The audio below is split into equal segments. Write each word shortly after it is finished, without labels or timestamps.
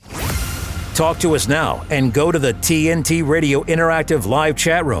Talk to us now and go to the TNT Radio Interactive Live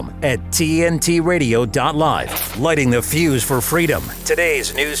chat room at tntradio.live. Lighting the fuse for freedom.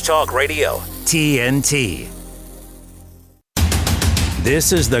 Today's News Talk Radio, TNT.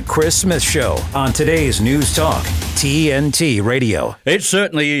 This is the Chris Smith Show on today's News Talk, TNT Radio. It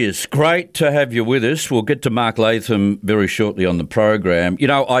certainly is. Great to have you with us. We'll get to Mark Latham very shortly on the program. You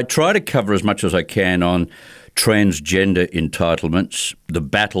know, I try to cover as much as I can on transgender entitlements, the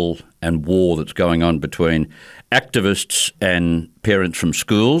battle and war that's going on between activists and parents from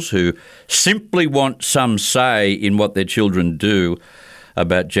schools who simply want some say in what their children do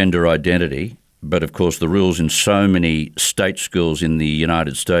about gender identity. But, of course, the rules in so many state schools in the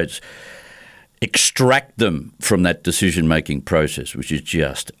United States extract them from that decision-making process, which is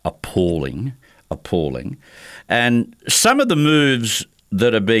just appalling. And some of the moves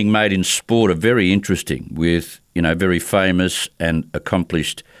that are being made in sport are very interesting, with, you know, very famous and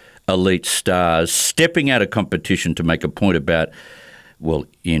accomplished elite stars stepping out of competition to make a point about, well,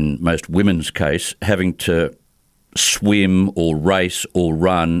 in most women's case, having to swim or race or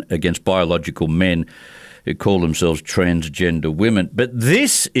run against biological men who call themselves transgender women. But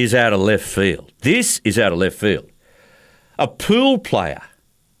this is out of left field. A pool player,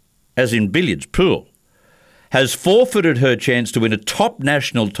 as in billiards, pool, has forfeited her chance to win a top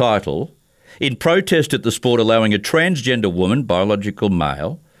national title in protest at the sport allowing a transgender woman, biological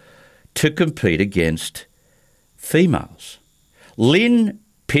male, to compete against females. Lynn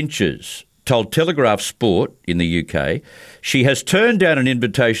Pinches told Telegraph Sport in the UK she has turned down an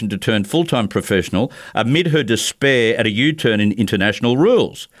invitation to turn full-time professional amid her despair at a U-turn in international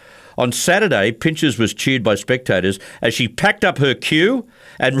rules. On Saturday, Pinches was cheered by spectators as she packed up her cue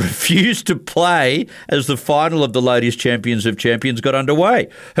and refused to play as the final of the Ladies' Champions of Champions got underway.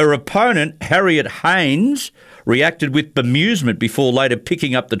 Her opponent, Harriet Haynes, reacted with bemusement before later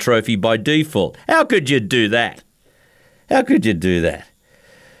picking up the trophy by default. How could you do that?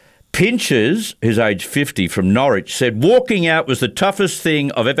 Pinches, who's aged 50, from Norwich, said, "Walking out was the toughest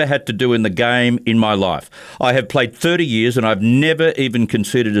thing I've ever had to do in the game in my life. I have played 30 years and I've never even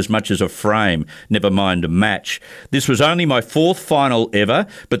conceded as much as a frame, never mind a match. This was only my fourth final ever,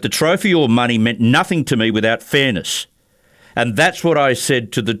 but the trophy or money meant nothing to me without fairness." And that's what I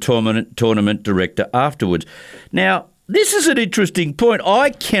said to the tournament director afterwards. Now, this is an interesting point. I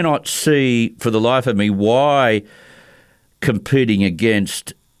cannot see for the life of me why competing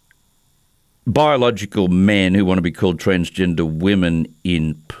against biological men who want to be called transgender women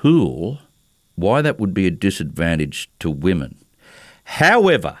in pool, why that would be a disadvantage to women.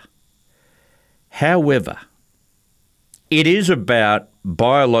 However, it is about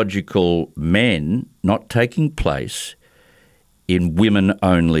biological men not taking place in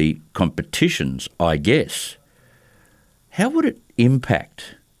women-only competitions, I guess. How would it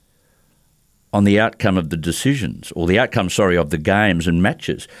impact on the outcome of the decisions, or the outcome, of the games and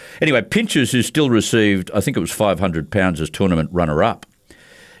matches? Anyway, Pinches, who still received, I think it was £500 as tournament runner-up,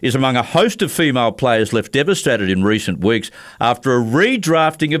 is among a host of female players left devastated in recent weeks after a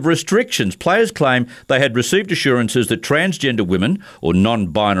redrafting of restrictions. Players claim they had received assurances that transgender women or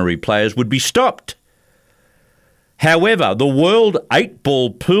non-binary players would be stopped. However, the World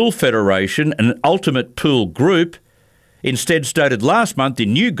 8-Ball Pool Federation and Ultimate Pool Group instead stated last month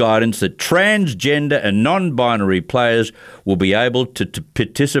in new guidance that transgender and non-binary players will be able to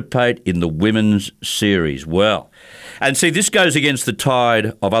participate in the women's series. Well, and see, this goes against the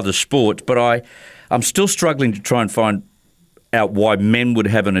tide of other sports, but I'm still struggling to try and find out why men would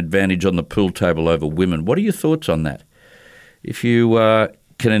have an advantage on the pool table over women. What are your thoughts on that? If you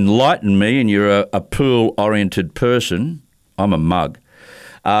can enlighten me, and you're a pool-oriented person, I'm a mug,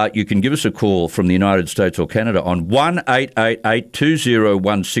 you can give us a call from the United States or Canada on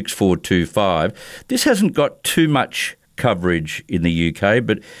 1-888-201-6425. This hasn't got too much coverage in the UK,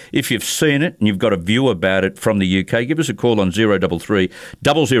 but if you've seen it and you've got a view about it from the UK, give us a call on 033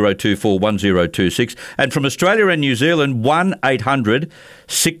 0024 1026. And from Australia and New Zealand,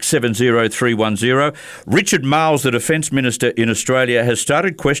 1-800-670 310. Richard Marles, the Defence Minister in Australia, has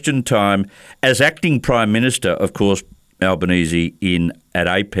started question time as Acting Prime Minister, of course, Albanese at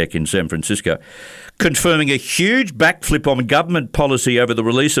APEC in San Francisco, confirming a huge backflip on government policy over the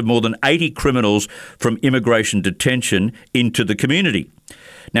release of more than 80 criminals from immigration detention into the community.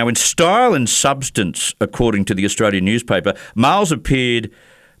 Now, in style and substance, according to the Australian newspaper, Marles appeared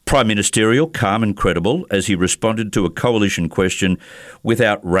Prime Ministerial, calm and credible, as he responded to a coalition question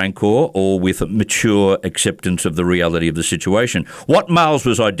without rancour or with a mature acceptance of the reality of the situation. What Miles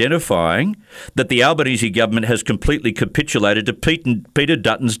was identifying, that the Albanese government has completely capitulated to Peter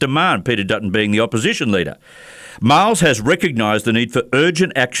Dutton's demand, Peter Dutton being the opposition leader. Miles has recognised the need for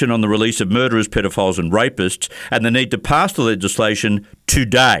urgent action on the release of murderers, pedophiles and rapists and the need to pass the legislation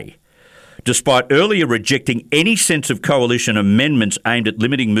today. Despite earlier rejecting any sense of coalition amendments aimed at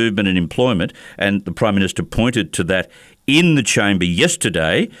limiting movement and employment, and the Prime Minister pointed to that in the chamber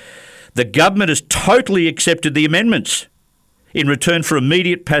yesterday, the government has totally accepted the amendments in return for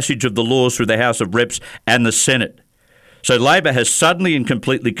immediate passage of the laws through the House of Reps and the Senate. So Labor has suddenly and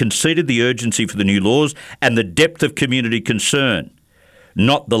completely conceded the urgency for the new laws and the depth of community concern,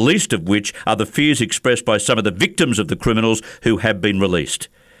 not the least of which are the fears expressed by some of the victims of the criminals who have been released.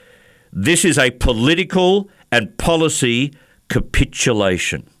 This is a political and policy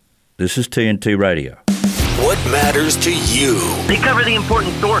capitulation. This is TNT Radio. What matters to you? They cover the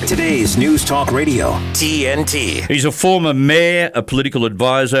important stories. Today's News Talk Radio, TNT. He's a former mayor, a political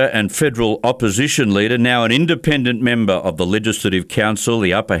advisor and federal opposition leader, now an independent member of the Legislative Council,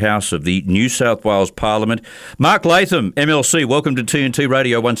 the upper house of the New South Wales Parliament. Mark Latham, MLC, welcome to TNT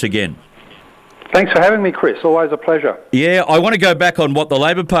Radio once again. Thanks for having me, Chris. Always a pleasure. Yeah, I want to go back on what the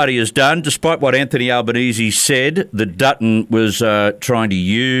Labor Party has done. Despite what Anthony Albanese said, that Dutton was trying to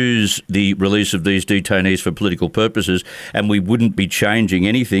use the release of these detainees for political purposes and we wouldn't be changing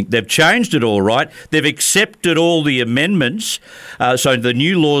anything. They've changed it all right. They've accepted all the amendments. So the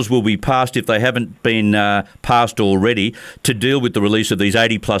new laws will be passed, if they haven't been passed already, to deal with the release of these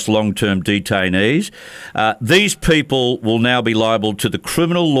 80-plus long-term detainees. These people will now be liable to the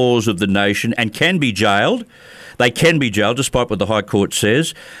criminal laws of the nation and can be jailed. They can be jailed, despite what the High Court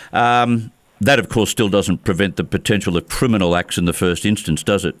says. That, of course, still doesn't prevent the potential of criminal acts in the first instance,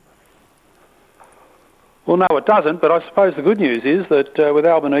 does it? Well, no, it doesn't, but I suppose the good news is that with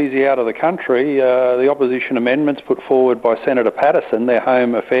Albanese out of the country, the opposition amendments put forward by Senator Patterson, their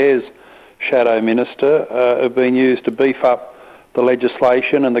Home Affairs Shadow Minister, have been used to beef up the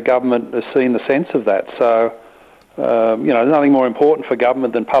legislation, and the government has seen the sense of that. So, there's nothing more important for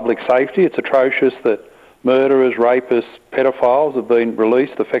government than public safety. It's atrocious that murderers, rapists, pedophiles have been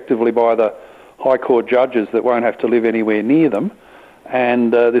released effectively by the High Court judges that won't have to live anywhere near them.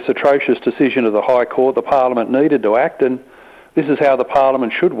 And this atrocious decision of the High Court, the Parliament needed to act, and this is how the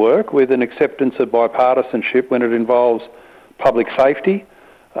Parliament should work, with an acceptance of bipartisanship when it involves public safety.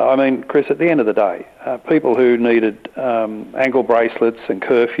 Chris, at the end of the day, people who needed ankle bracelets and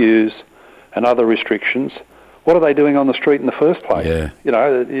curfews and other restrictions, what are they doing on the street in the first place? Yeah.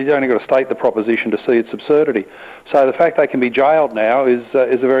 You've only got to state the proposition to see its absurdity. So the fact they can be jailed now is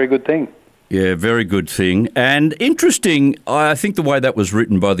a very good thing. Yeah, very good thing. And interesting, I think the way that was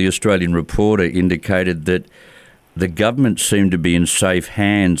written by the Australian Reporter indicated that the government seemed to be in safe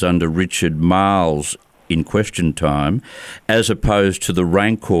hands under Richard Marles in question time, as opposed to the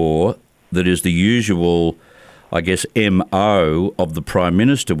rancour that is the usual, I guess, MO of the Prime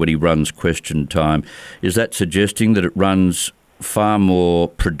Minister when he runs question time. Is that suggesting that it runs far more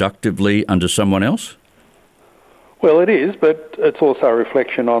productively under someone else? Well, it is, but it's also a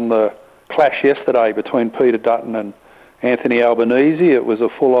reflection on the clash yesterday between Peter Dutton and Anthony Albanese. It was a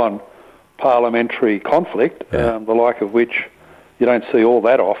full-on parliamentary conflict, the like of which you don't see all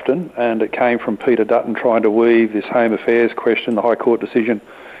that often, and it came from Peter Dutton trying to weave this Home Affairs question, the High Court decision,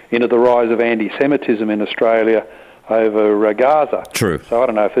 into the rise of anti-Semitism in Australia over Gaza. True. So I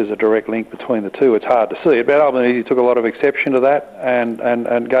don't know if there's a direct link between the two. It's hard to see it. But Albanese took a lot of exception to that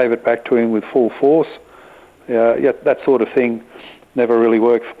and gave it back to him with full force. That sort of thing never really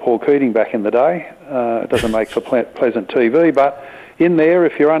worked for Paul Keating back in the day. It doesn't make for pleasant TV. But in there,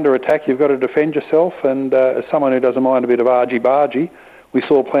 if you're under attack, you've got to defend yourself. And as someone who doesn't mind a bit of argy-bargy, we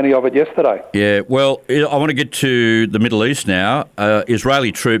saw plenty of it yesterday. Yeah, well, I want to get to the Middle East now.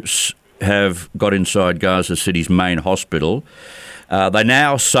 Israeli troops have got inside Gaza City's main hospital. They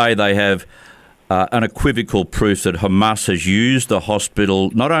now say they have unequivocal proof that Hamas has used the hospital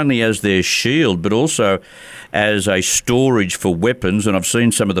not only as their shield but also as a storage for weapons. And I've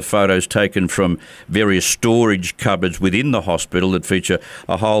seen some of the photos taken from various storage cupboards within the hospital that feature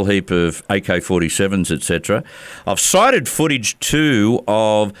a whole heap of AK-47s, etc. I've cited footage too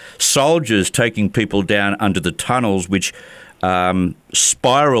of soldiers taking people down under the tunnels which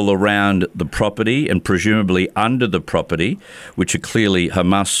spiral around the property and presumably under the property, which are clearly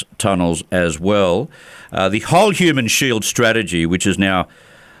Hamas tunnels as well. The whole human shield strategy, which is now,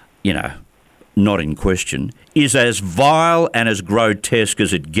 not in question, is as vile and as grotesque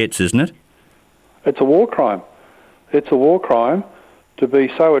as it gets, isn't it? It's a war crime. It's a war crime to be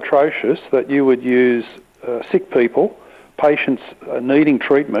so atrocious that you would use sick people, patients needing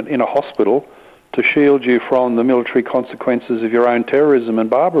treatment in a hospital, to shield you from the military consequences of your own terrorism and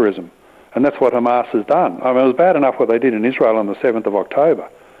barbarism. And that's what Hamas has done. I mean, it was bad enough what they did in Israel on the 7th of October,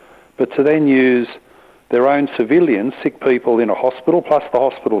 but to then use their own civilians, sick people in a hospital, plus the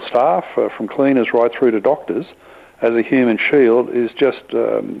hospital staff, from cleaners right through to doctors, as a human shield is just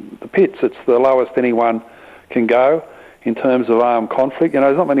the pits. It's the lowest anyone can go in terms of armed conflict. You know,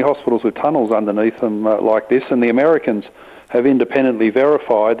 there's not many hospitals with tunnels underneath them like this, and the Americans have independently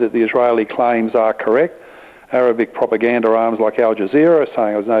verified that the Israeli claims are correct. Arabic propaganda arms like Al Jazeera are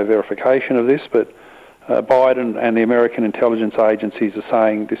saying there's no verification of this, but Biden and the American intelligence agencies are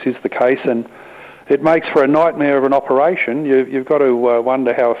saying this is the case, and it makes for a nightmare of an operation. You've got to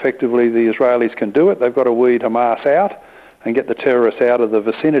wonder how effectively the Israelis can do it. They've got to weed Hamas out and get the terrorists out of the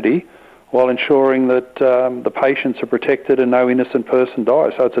vicinity while ensuring that the patients are protected and no innocent person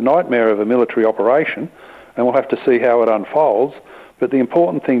dies. So it's a nightmare of a military operation, and we'll have to see how it unfolds. But the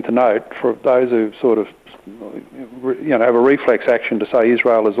important thing to note for those who sort of have a reflex action to say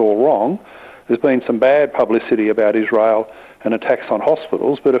Israel is all wrong, there's been some bad publicity about Israel and attacks on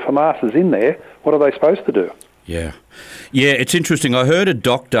hospitals, but if Hamas is in there, what are they supposed to do? Yeah, it's interesting. I heard a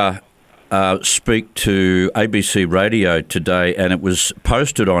doctor speak to ABC Radio today, and it was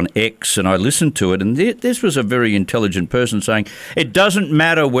posted on X, and I listened to it, and this was a very intelligent person saying it doesn't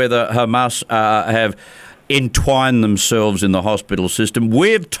matter whether Hamas have entwined themselves in the hospital system.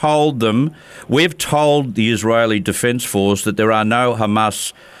 We've told the Israeli Defence Force that there are no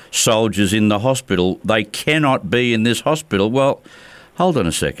Hamas soldiers in the hospital. They cannot be in this hospital. Well, hold on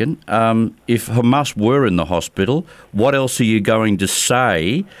a second. If Hamas were in the hospital, what else are you going to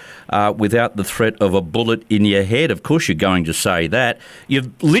say without the threat of a bullet in your head? Of course you're going to say that.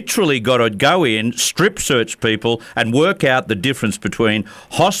 You've literally got to go in, strip search people and work out the difference between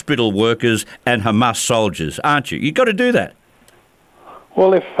hospital workers and Hamas soldiers, aren't you? You've got to do that.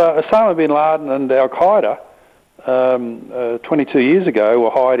 Well, if Osama bin Laden and Al-Qaeda 22 years ago were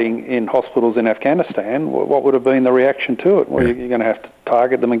hiding in hospitals in Afghanistan, what would have been the reaction to it? Well, you're going to have to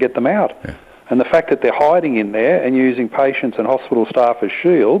target them and get them out. Yeah. And the fact that they're hiding in there and using patients and hospital staff as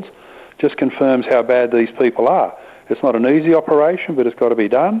shields just confirms how bad these people are. It's not an easy operation, but it's got to be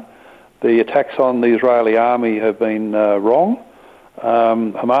done. The attacks on the Israeli army have been wrong.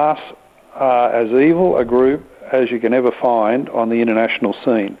 Hamas are as evil a group as you can ever find on the international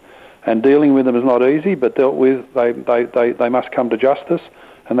scene. And dealing with them is not easy, but dealt with, they must come to justice,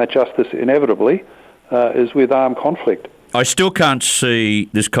 and that justice inevitably is with armed conflict. I still can't see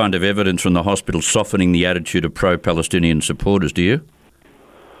this kind of evidence from the hospital softening the attitude of pro-Palestinian supporters, do you?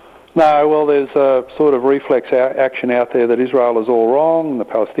 No, well, there's a sort of reflex action out there that Israel is all wrong, and the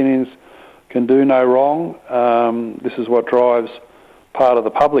Palestinians can do no wrong. This is what drives part of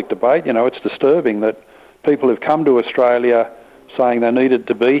the public debate. You know, it's disturbing that people who've come to Australia saying they needed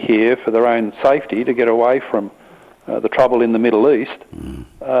to be here for their own safety to get away from the trouble in the Middle East,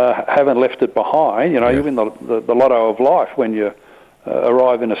 haven't left it behind. You know, you win the lotto of life when you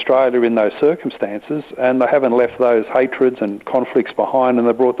arrive in Australia in those circumstances, and they haven't left those hatreds and conflicts behind, and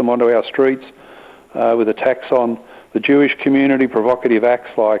they brought them onto our streets with attacks on the Jewish community, provocative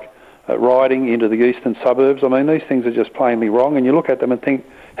acts like riding into the eastern suburbs. I mean, these things are just plainly wrong, and you look at them and think,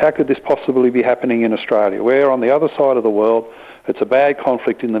 how could this possibly be happening in Australia? We're on the other side of the world. It's a bad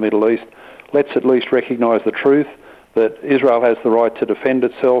conflict in the Middle East. Let's at least recognise the truth that Israel has the right to defend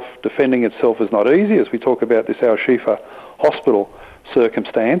itself. Defending itself is not easy, as we talk about this Al-Shifa hospital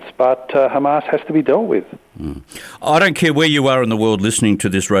circumstance, but Hamas has to be dealt with. I don't care where you are in the world listening to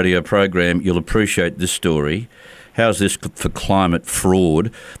this radio program, you'll appreciate this story. How's this for climate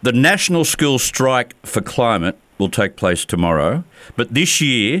fraud? The National School Strike for Climate will take place tomorrow, but this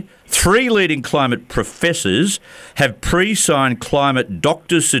year 3 leading climate professors have pre-signed climate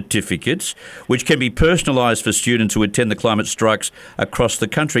doctor's certificates which can be personalised for students who attend the climate strikes across the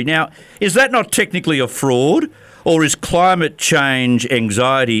country. Now, is that not technically a fraud, or is climate change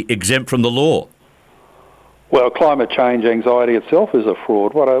anxiety exempt from the law? Well, climate change anxiety itself is a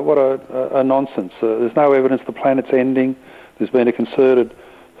fraud. What a nonsense. There's no evidence the planet's ending. There's been a concerted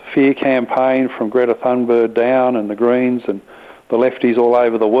fear campaign from Greta Thunberg down and the Greens and the lefties all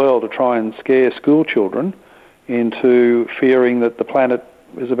over the world to try and scare school children into fearing that the planet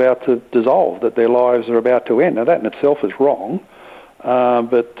is about to dissolve, that their lives are about to end. Now, that in itself is wrong,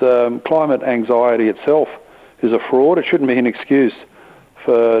 but climate anxiety itself is a fraud. It shouldn't be an excuse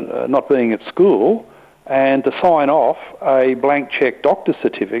for not being at school. And to sign off a blank cheque doctor's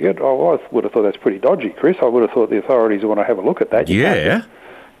certificate, I would have thought that's pretty dodgy, Chris. I would have thought the authorities would want to have a look at that.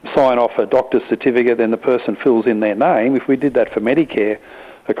 sign off a doctor's certificate, then the person fills in their name. If we did that for Medicare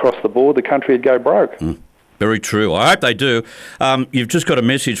across the board, the country would go broke. Very true. I hope they do. You've just got a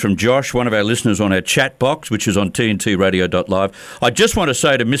message from Josh, one of our listeners, on our chat box, which is on tntradio.live. I just want to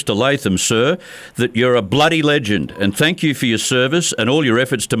say to Mr. Latham, sir, that you're a bloody legend, and thank you for your service and all your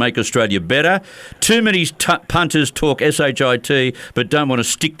efforts to make Australia better. Too many punters talk SHIT but don't want to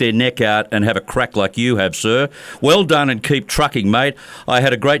stick their neck out and have a crack like you have, sir. Well done and keep trucking, mate. I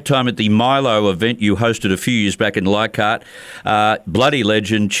had a great time at the Milo event you hosted a few years back in Leichhardt. Bloody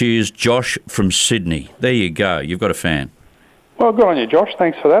legend. Cheers, Josh from Sydney. There you go. You've got a fan. Well, good on you, Josh.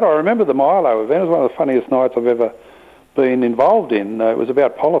 Thanks for that. I remember the Milo event. It was one of the funniest nights I've ever been involved in. It was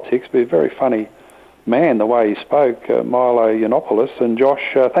about politics, but a very funny man, the way he spoke, Milo Yiannopoulos. And Josh,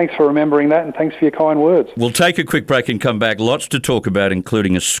 thanks for remembering that, and thanks for your kind words. We'll take a quick break and come back. Lots to talk about,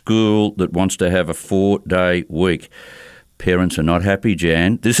 including a school that wants to have a 4-day week. Parents are not happy,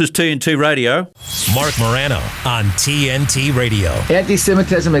 Jan. This is TNT Radio. Mark Morano on TNT Radio.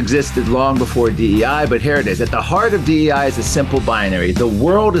 Anti-Semitism existed long before DEI, but here it is. At the heart of DEI is a simple binary. The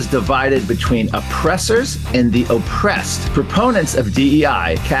world is divided between oppressors and the oppressed. Proponents of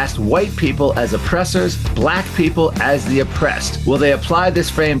DEI cast white people as oppressors, black people as the oppressed. Will they apply this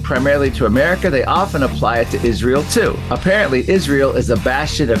frame primarily to America? They often apply it to Israel, too. Apparently, Israel is a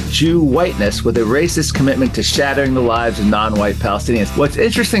bastion of Jew whiteness with a racist commitment to shattering the lives of non-white Palestinians. What's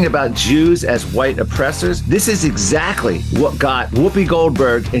interesting about Jews as white oppressors, this is exactly what got Whoopi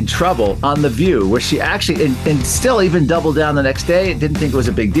Goldberg in trouble on The View, where she actually, and still even doubled down the next day, didn't think it was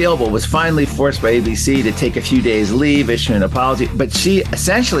a big deal, but was finally forced by ABC to take a few days leave, issue an apology. But she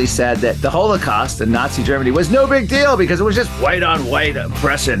essentially said that the Holocaust in Nazi Germany was no big deal because it was just white on white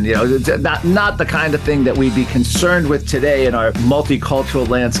oppression. You know, it's not the kind of thing that we'd be concerned with today in our multicultural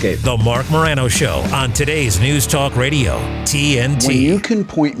landscape. The Mark Morano Show on today's News Talk Radio. TNT. When you can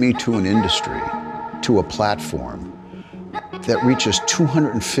point me to an industry, to a platform that reaches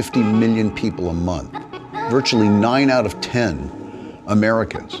 250 million people a month, virtually 9 out of 10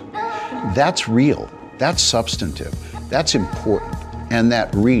 Americans, that's real, that's substantive, that's important. And that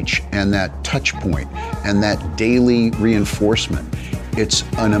reach and that touch point and that daily reinforcement, it's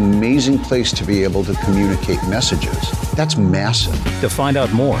an amazing place to be able to communicate messages. That's massive. To find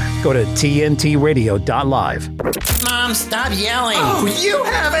out more, go to tntradio.live. Mom, stop yelling. Oh, you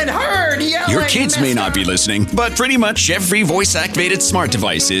haven't heard yelling. Your kids may not be listening, but pretty much every voice-activated smart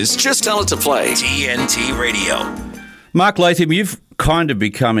device is. Just tell it to play. TNT Radio. Mark Latham, you've kind of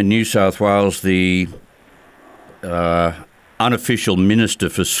become in New South Wales the unofficial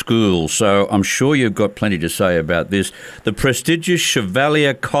minister for schools, so I'm sure you've got plenty to say about this. The prestigious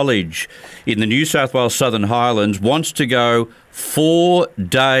Chevalier College in the New South Wales Southern Highlands wants to go 4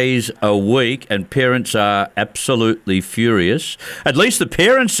 days a week, and parents are absolutely furious. At least the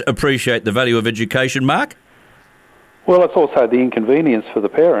parents appreciate the value of education, Mark. Well, it's also the inconvenience for the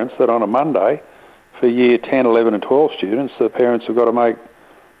parents that on a Monday, for year 10, 11 and 12 students, the parents have got to make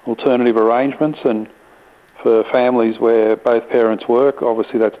alternative arrangements, and for families where both parents work,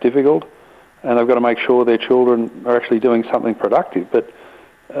 obviously that's difficult, and they've got to make sure their children are actually doing something productive. But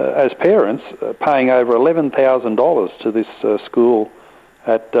as parents, paying over $11,000 to this school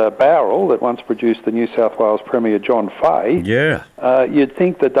at Bowral that once produced the New South Wales Premier John Fay, you'd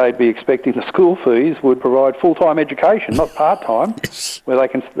think that they'd be expecting the school fees would provide full-time education, not part-time, where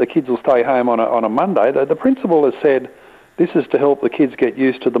the kids will stay home on a Monday. The principal has said this is to help the kids get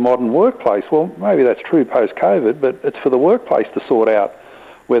used to the modern workplace. Well, maybe that's true post-COVID, but it's for the workplace to sort out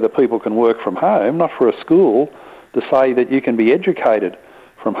whether people can work from home, not for a school to say that you can be educated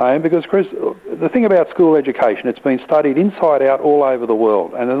from home. Because, Chris, the thing about school education, it's been studied inside out all over the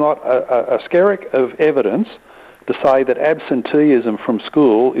world, and there's not a skerrick of evidence to say that absenteeism from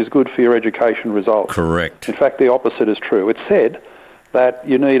school is good for your education results. Correct. In fact, the opposite is true. It's said that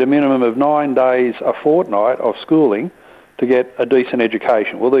you need a minimum of 9 days a fortnight of schooling to get a decent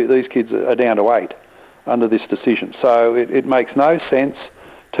education. Well, these kids are down to 8 under this decision. So it makes no sense.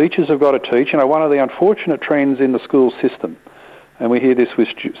 Teachers have got to teach. You know, one of the unfortunate trends in the school system, and we hear this with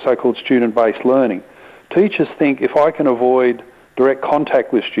so-called student-based learning, teachers think if I can avoid direct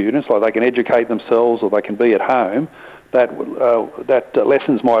contact with students, like they can educate themselves or they can be at home, that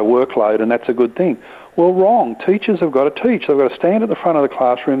lessens my workload, and that's a good thing. Well, wrong. Teachers have got to teach. They've got to stand at the front of the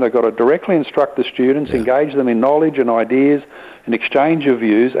classroom. They've got to directly instruct the students, engage them in knowledge and ideas and exchange of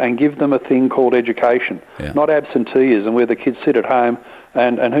views, and give them a thing called education, not absenteeism where the kids sit at home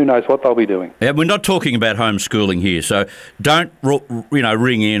and who knows what they'll be doing. Yeah, we're not talking about homeschooling here, so don't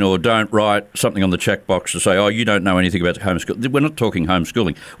ring in or don't write something on the check box to say, oh, you don't know anything about homeschooling. We're not talking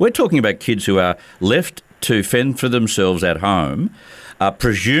homeschooling. We're talking about kids who are left to fend for themselves at home.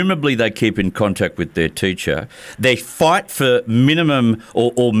 Presumably they keep in contact with their teacher. They fight for minimum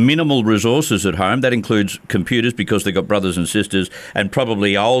or minimal resources at home. That includes computers because they've got brothers and sisters and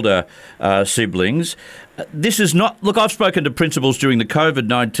probably older siblings. This is not... Look, I've spoken to principals during the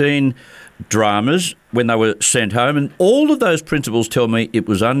COVID-19 dramas when they were sent home, and all of those principals tell me it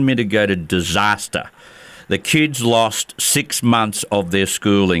was unmitigated disaster. The kids lost 6 months of their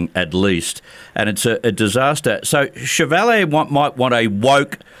schooling at least, and it's a disaster. So Chevalier might want a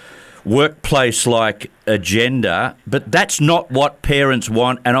woke workplace-like agenda, but that's not what parents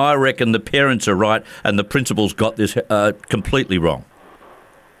want, and I reckon the parents are right and the principals got this completely wrong.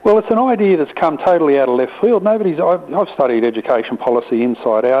 Well, it's an idea that's come totally out of left field. I've studied education policy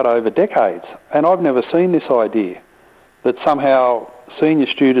inside out over decades, and I've never seen this idea that somehow senior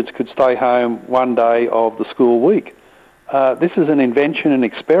students could stay home one day of the school week. This is an invention, an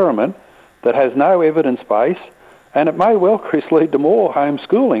experiment that has no evidence base, and it may well, Chris, lead to more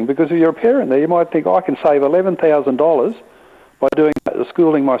homeschooling, because if you're a parent there, you might think, I can save $11,000 by doing the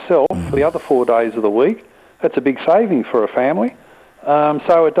schooling myself for the other 4 days of the week. That's a big saving for a family.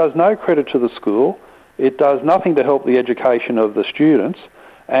 So it does no credit to the school. It does nothing to help the education of the students,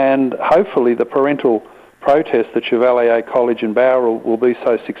 and hopefully the parental protest at Chevalier College in Bowral will be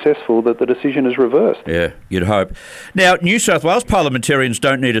so successful that the decision is reversed. Yeah, you'd hope. Now, New South Wales parliamentarians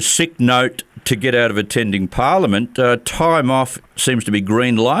don't need a sick note to get out of attending Parliament. Time off seems to be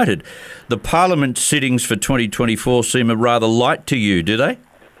green-lighted. The Parliament sittings for 2024 seem rather light to you, do they?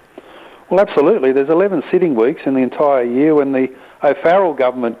 Well, absolutely. There's 11 sitting weeks in the entire year. When the O'Farrell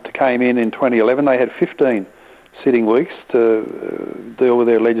government came in 2011, they had 15 sitting weeks to deal with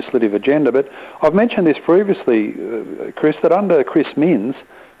their legislative agenda. But I've mentioned this previously, Chris, that under Chris Minns,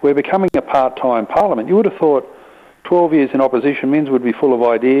 we're becoming a part-time parliament. You would have thought 12 years in opposition, Minns would be full of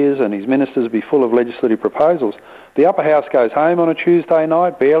ideas and his ministers would be full of legislative proposals. The upper house goes home on a Tuesday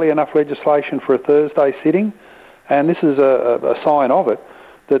night, barely enough legislation for a Thursday sitting, and this is a sign of it,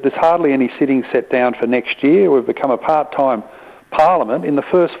 that there's hardly any sittings set down for next year. We've become a part-time parliament. In the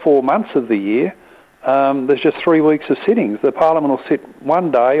first 4 months of the year, there's just 3 weeks of sittings. The Parliament will sit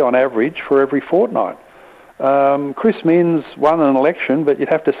one day on average for every fortnight. Chris Minns won an election, but you'd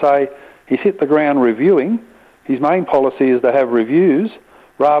have to say he's hit the ground reviewing. His main policy is to have reviews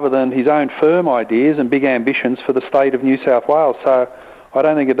rather than his own firm ideas and big ambitions for the state of New South Wales. So I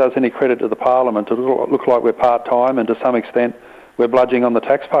don't think it does any credit to the Parliament to look like we're part-time, and to some extent we're bludging on the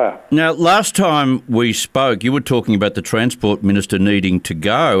taxpayer. Now, last time we spoke, you were talking about the Transport Minister needing to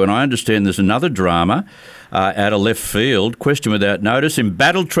go, and I understand there's another drama out of left field. Question without notice.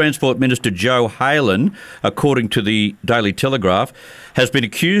 Embattled Transport Minister Joe Halen, according to the Daily Telegraph, has been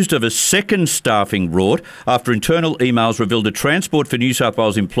accused of a second staffing rort after internal emails revealed a Transport for New South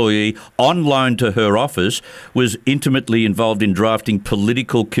Wales employee on loan to her office was intimately involved in drafting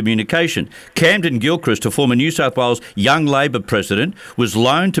political communication. Camden Gilchrist, a former New South Wales Young Labor president, was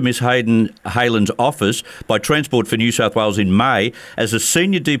loaned to Miss Halen's office by Transport for New South Wales in May as a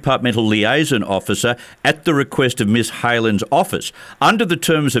senior departmental liaison officer at the request of Miss Halen's office. Under the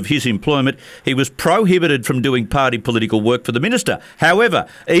terms of his employment, he was prohibited from doing party political work for the minister. However,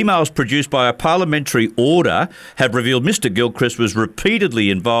 emails produced by a parliamentary order have revealed Mr Gilchrist was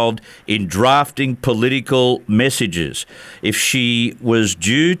repeatedly involved in drafting political messages. If she was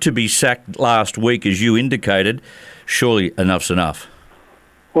due to be sacked last week, as you indicated, surely enough's enough.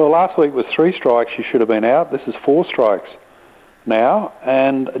 Well, last week was 3 strikes. She should have been out. This is 4 strikes now.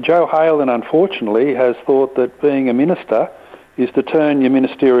 And Joe Halen, unfortunately, has thought that being a minister is to turn your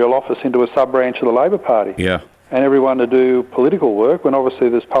ministerial office into a sub-branch of the Labor Party. Yeah. And everyone to do political work, when obviously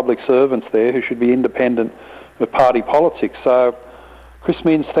there's public servants there who should be independent of party politics. So Chris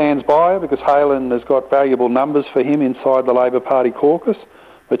Minns stands by her because Halen has got valuable numbers for him inside the Labor Party caucus,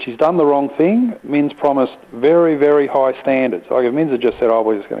 but she's done the wrong thing. Minns promised very, very high standards. Like if Minns had just said, oh,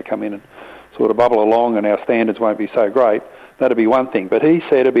 we're just going to come in and sort of bubble along and our standards won't be so great, that'd be one thing. But he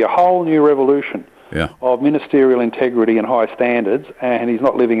said it'd be a whole new revolution of ministerial integrity and high standards, and he's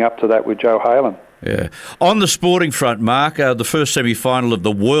not living up to that with Joe Halen. Yeah. On the sporting front, Mark, the first semi-final of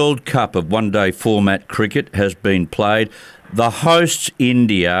the World Cup of one-day format cricket has been played. The hosts,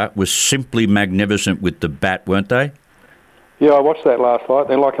 India, was simply magnificent with the bat, weren't they? Yeah, I watched that last night.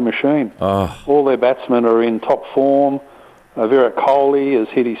 They're like a machine. Oh. All their batsmen are in top form. Virat Kohli has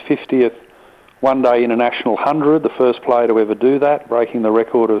hit his 50th one-day international 100, the first player to ever do that, breaking the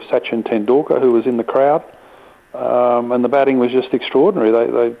record of Sachin Tendulkar, who was in the crowd. And the batting was just extraordinary.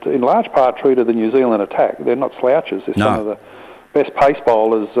 They in large part, treated the New Zealand attack. They're not slouches. They're some of the best pace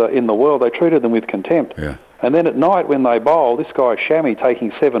bowlers in the world. They treated them with contempt. Yeah. And then at night when they bowl, this guy Shami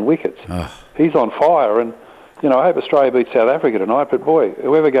taking 7 wickets. He's on fire. And I hope Australia beats South Africa tonight, but boy,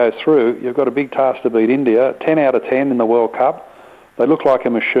 whoever goes through, you've got a big task to beat India. 10 out of 10 in the World Cup. They look like a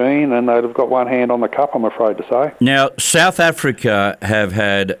machine, and they've got one hand on the cup, I'm afraid to say. Now, South Africa have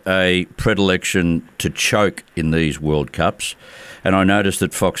had a predilection to choke in these World Cups, and I noticed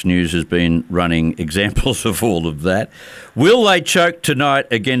that Fox News has been running examples of all of that. Will they choke tonight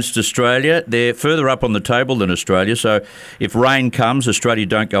against Australia? They're further up on the table than Australia, so if rain comes, Australia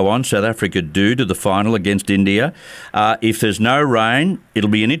don't go on. South Africa do to the final against India. If there's no rain, it'll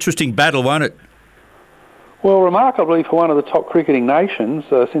be an interesting battle, won't it? Well, remarkably for one of the top cricketing nations,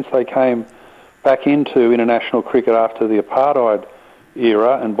 since they came back into international cricket after the apartheid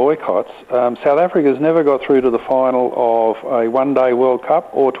era and boycotts, South Africa's never got through to the final of a one-day World Cup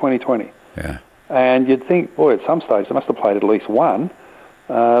or 2020. Yeah. And you'd think, boy, at some stage they must have played at least one.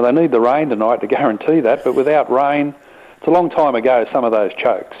 They need the rain tonight to guarantee that, but without rain, it's a long time ago, some of those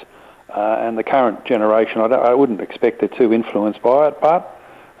chokes. And the current generation, I wouldn't expect they're too influenced by it, but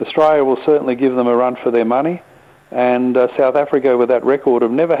Australia will certainly give them a run for their money, and South Africa, with that record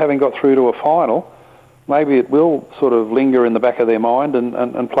of never having got through to a final, maybe it will sort of linger in the back of their mind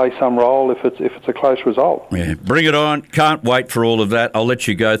and play some role if it's a close result. Yeah, bring it on. Can't wait for all of that. I'll let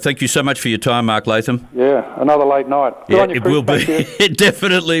you go. Thank you so much for your time, Mark Latham. Yeah, another late night. Good on you, it Chris. will be. It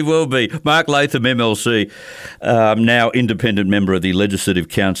definitely will be. Mark Latham, MLC, now independent member of the Legislative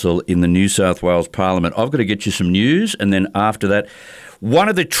Council in the New South Wales Parliament. I've got to get you some news, and then after that, one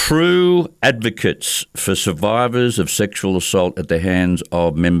of the true advocates for survivors of sexual assault at the hands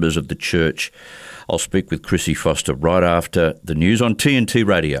of members of the church. I'll speak with Chrissie Foster right after the news on TNT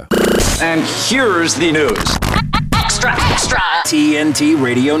Radio. And here's the news. Extra. TNT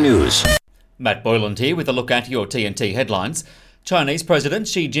Radio News. Matt Boyland here with a look at your TNT headlines. Chinese President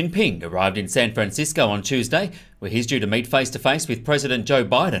Xi Jinping arrived in San Francisco on Tuesday, where he's due to meet face-to-face with President Joe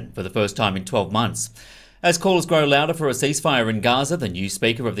Biden for the first time in 12 months. As calls grow louder for a ceasefire in Gaza, the new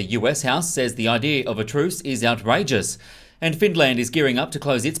Speaker of the US House says the idea of a truce is outrageous. And Finland is gearing up to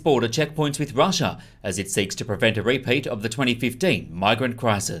close its border checkpoints with Russia as it seeks to prevent a repeat of the 2015 migrant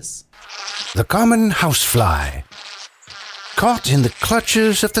crisis. The common housefly, caught in the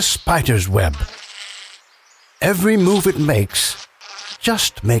clutches of the spider's web. Every move it makes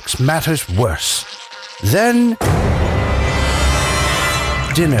just makes matters worse. Then,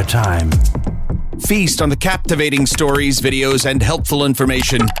 dinner time. Feast on the captivating stories, videos, and helpful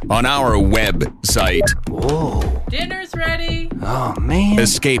information on our website. Whoa. Dinner's ready. Oh, man.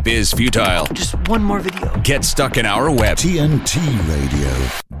 Escape is futile. Just one more video. Get stuck in our web.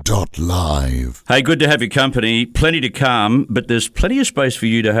 TNTRadio.live. Hey, good to have your company. Plenty to come, but there's plenty of space for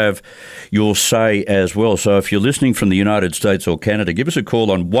you to have your say as well. So if you're listening from the United States or Canada, give us a call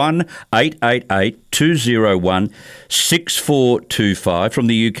on 1-888-201-6425. From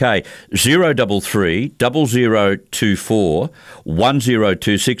the UK, 033 0024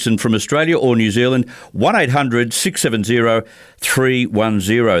 1026. And from Australia or New Zealand,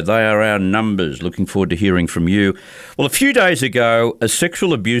 1-800-670-310. They are our numbers. Looking forward to hearing from you. Well, a few days ago, a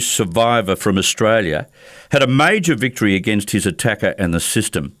sexual abuse survivor from Australia had a major victory against his attacker and the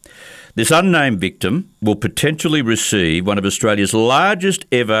system. This unnamed victim will potentially receive one of Australia's largest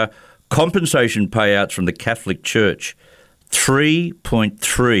ever compensation payouts from the Catholic Church,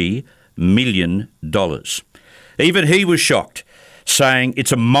 $3.3 million. Even he was shocked, saying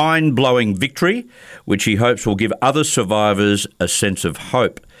it's a mind-blowing victory, which he hopes will give other survivors a sense of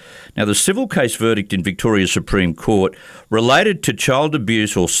hope. Now, the civil case verdict in Victoria's Supreme Court related to child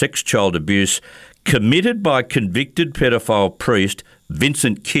abuse or sex child abuse committed by convicted pedophile priest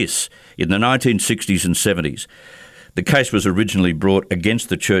Vincent Kiss in the 1960s and 70s. The case was originally brought against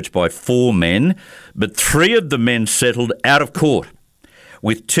the church by 4 men, but 3 of the men settled out of court,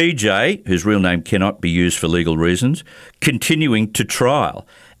 with TJ, whose real name cannot be used for legal reasons, continuing to trial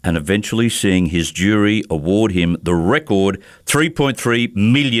and eventually seeing his jury award him the record $3.3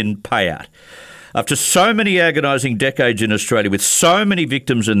 million payout. After so many agonising decades in Australia, with so many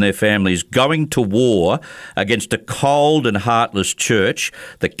victims and their families going to war against a cold and heartless church,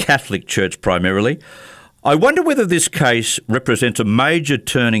 the Catholic Church primarily, I wonder whether this case represents a major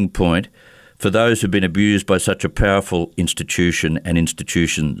turning point for those who've been abused by such a powerful institution and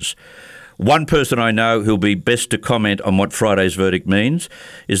institutions. One person I know who'll be best to comment on what Friday's verdict means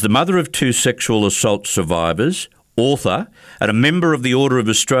is the mother of 2 sexual assault survivors, author, and a member of the Order of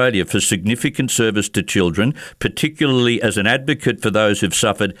Australia for significant service to children, particularly as an advocate for those who've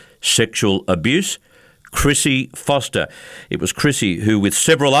suffered sexual abuse, Chrissie Foster. It was Chrissie who, with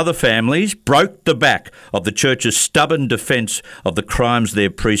several other families, broke the back of the church's stubborn defence of the crimes their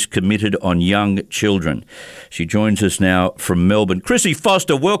priests committed on young children. She joins us now from Melbourne. Chrissie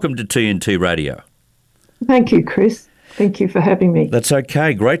Foster, welcome to TNT Radio. Thank you, Chris. Thank you for having me. That's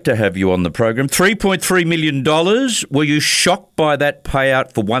okay. Great to have you on the program. $3.3 million. Were you shocked by that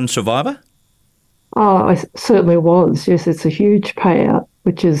payout for one survivor? Oh, I certainly was. Yes, it's a huge payout,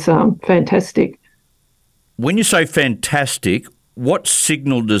 which is fantastic. When you say fantastic, what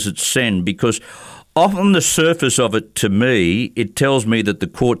signal does it send? Because on the surface of it, to me, it tells me that the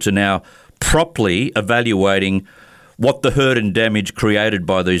courts are now properly evaluating what the hurt and damage created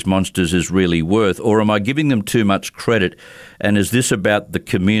by these monsters is really worth, or am I giving them too much credit? And is this about the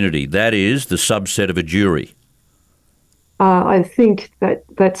community, that is, the subset of a jury? I think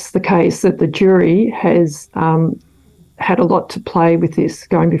that's the case, that the jury has had a lot to play with this,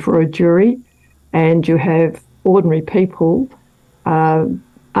 going before a jury, and you have ordinary people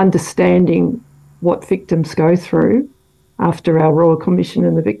understanding what victims go through. After our Royal Commission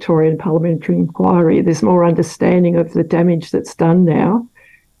and the Victorian Parliamentary Inquiry, there's more understanding of the damage that's done now,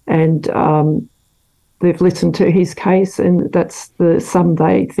 and they've listened to his case, and that's the sum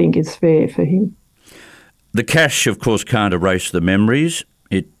they think is fair for him. The cash, of course, can't erase the memories.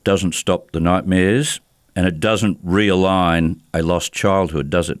 It doesn't stop the nightmares, and it doesn't realign a lost childhood,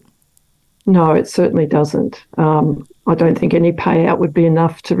 does it? No, it certainly doesn't. I don't think any payout would be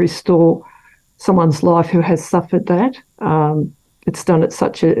enough to restore someone's life who has suffered that. It's done at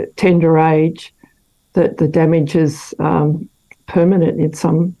such a tender age that the damage is permanent in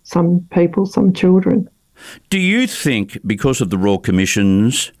some people, some children. Do you think, because of the Royal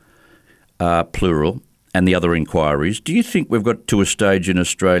Commissions, plural, and the other inquiries, do you think we've got to a stage in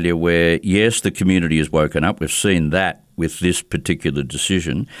Australia where, yes, the community has woken up, we've seen that with this particular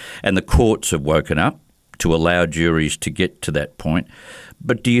decision, and the courts have woken up to allow juries to get to that point,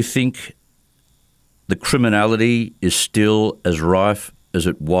 but do you think the criminality is still as rife as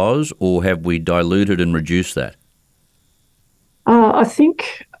it was, or have we diluted and reduced that? I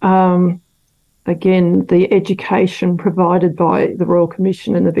think, again, the education provided by the Royal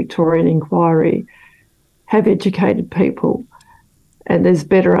Commission and the Victorian Inquiry have educated people, and there's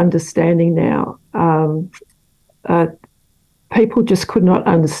better understanding now. People just could not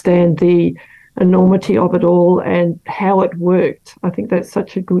understand the enormity of it all and how it worked. I think that's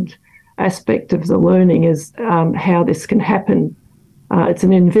such a good aspect of the learning, is how this can happen. It's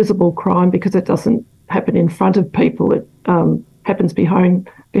an invisible crime because it doesn't happen in front of people. It happens behind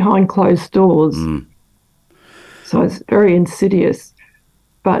closed doors. So it's very insidious.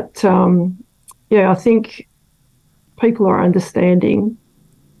 But I think people are understanding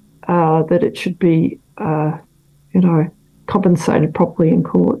that it should be, compensated properly in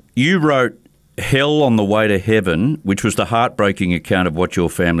court. You wrote Hell on the Way to Heaven, which was the heartbreaking account of what your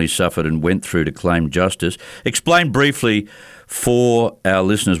family suffered and went through to claim justice. Explain briefly for our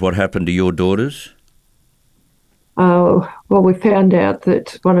listeners what happened to your daughters. Well, we found out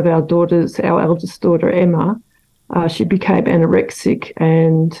that one of our daughters, our eldest daughter, Emma, she became anorexic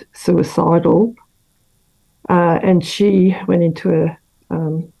and suicidal, and she went into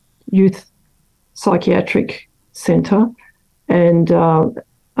a youth psychiatric centre, and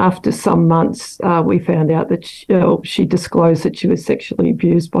after some months, we found out that she disclosed that she was sexually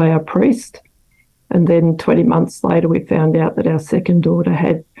abused by our priest. And then 20 months later, we found out that our second daughter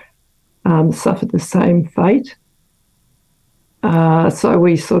had suffered the same fate. So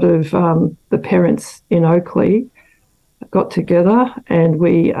we sort of, the parents in Oakley got together, and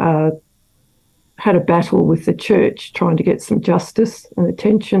we had a battle with the church trying to get some justice and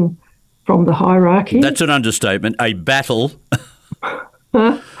attention from the hierarchy. That's an understatement, a battle.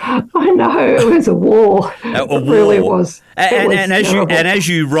 I know, it was a war. It really was. And as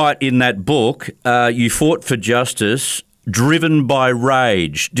you write in that book, you fought for justice driven by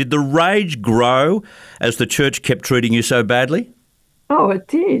rage. Did the rage grow as the church kept treating you so badly? Oh, it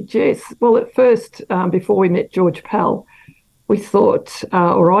did, yes. Well, at first, before we met George Pell, we thought,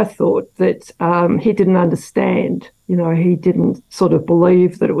 or I thought, that he didn't understand. He didn't sort of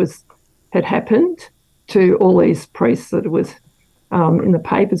believe that it had happened to all these priests that it was in the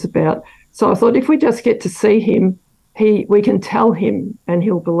papers about. So I thought, if we just get to see him, we can tell him and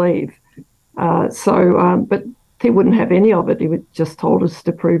he'll believe. But he wouldn't have any of it. He would just told us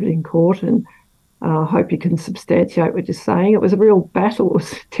to prove it in court, and hope you can substantiate what you're saying. It was a real battle. It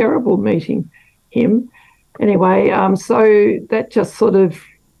was terrible meeting him. Anyway, so that just sort of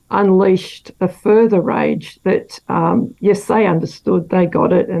unleashed a further rage that, yes, they understood, they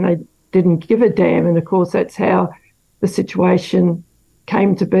got it, and they didn't give a damn. And, of course, that's how the situation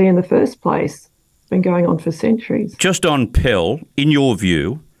came to be in the first place. It's been going on for centuries. Just on Pell, in your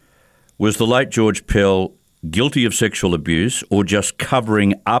view, was the late George Pell guilty of sexual abuse or just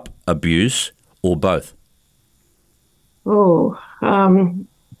covering up abuse, or both?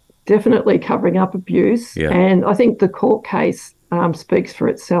 definitely covering up abuse. Yeah. And I think the court case speaks for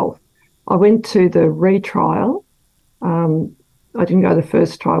itself. I went to the retrial. I didn't go to the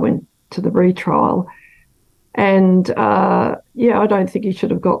first trial, I went to the retrial. And, I don't think he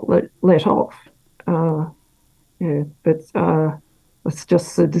should have got let off. But it's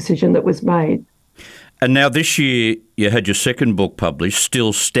just the decision that was made. And now this year you had your second book published,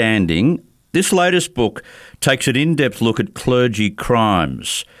 Still Standing. This latest book takes an in-depth look at clergy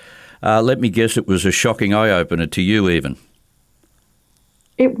crimes. Let me guess it was a shocking eye-opener to you even.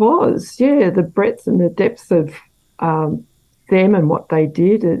 It was, the breadth and the depth of them and what they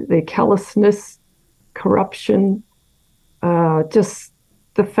did, their callousness, corruption, just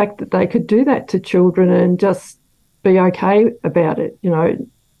the fact that they could do that to children and just be okay about it,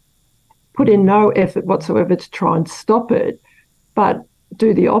 put in no effort whatsoever to try and stop it, but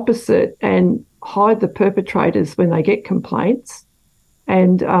do the opposite and hide the perpetrators when they get complaints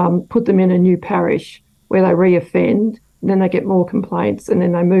and put them in a new parish where they re-offend, and then they get more complaints and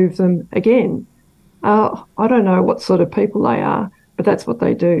then they move them again. I don't know what sort of people they are, but that's what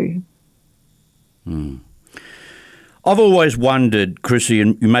they do. I've always wondered, Chrissie,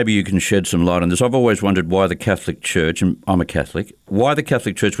 and maybe you can shed some light on this, I've always wondered why the Catholic Church, and I'm a Catholic, why the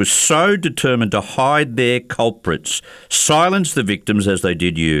Catholic Church was so determined to hide their culprits, silence the victims as they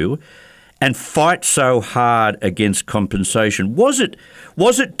did you, and fight so hard against compensation. Was it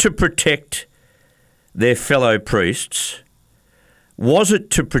to protect their fellow priests? Was it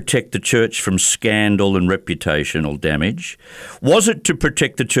to protect the church from scandal and reputational damage? Was it to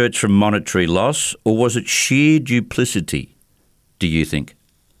protect the church from monetary loss, or was it sheer duplicity, do you think?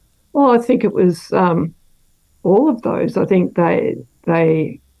 Well, I think it was all of those. I think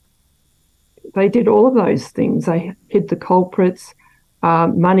they did all of those things. They hid the culprits.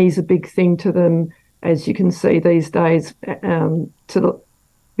 Money's a big thing to them, as you can see these days,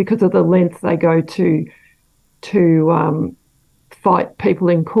 because of the length they go to fight people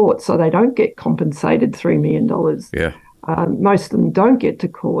in court so they don't get compensated $3 million. Yeah. Most of them don't get to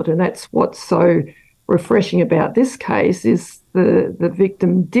court, and that's what's so refreshing about this case is the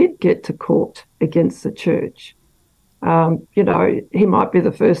victim did get to court against the church. He might be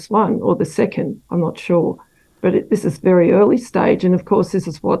the first one or the second, I'm not sure. But this is very early stage, and of course this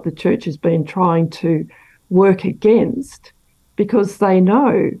is what the church has been trying to work against, because they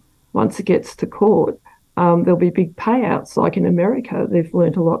know once it gets to court, there'll be big payouts like in America. They've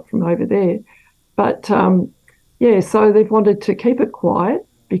learnt a lot from over there. But, so they've wanted to keep it quiet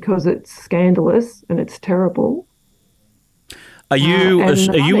because it's scandalous and it's terrible. Are you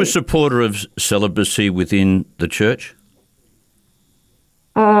a supporter of celibacy within the church?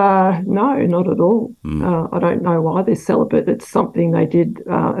 No, not at all. I don't know why they're celibate. It's something they did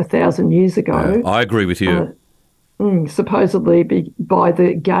 1,000 years ago. I agree with you. Supposedly by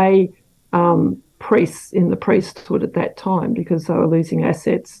the gay priests in the priesthood at that time, because they were losing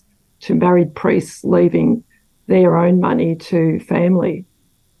assets to married priests leaving their own money to family.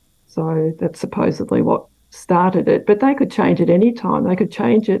 So that's supposedly what started it. But they could change it any time. They could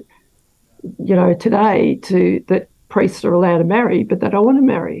change it, today to that priests are allowed to marry, but they don't want to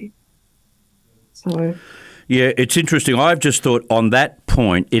marry. So... Yeah, it's interesting. I've just thought on that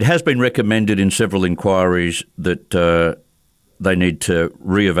point, it has been recommended in several inquiries that they need to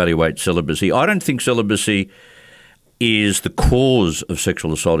reevaluate celibacy. I don't think celibacy is the cause of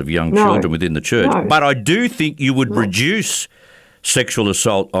sexual assault of young children within the church, but I do think you would reduce sexual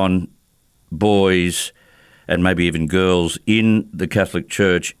assault on boys and maybe even girls in the Catholic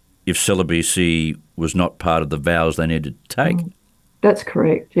Church if celibacy was not part of the vows they needed to take. That's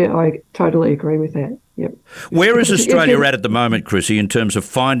correct. Yeah, I totally agree with that. Yep. Where is Australia at the moment, Chrissie, in terms of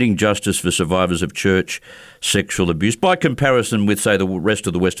finding justice for survivors of church sexual abuse by comparison with, say, the rest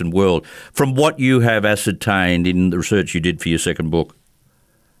of the Western world, from what you have ascertained in the research you did for your second book?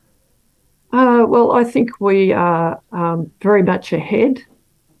 Well, I think we are very much ahead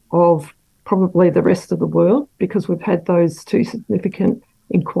of probably the rest of the world because we've had those two significant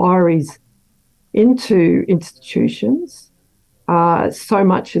inquiries into institutions. So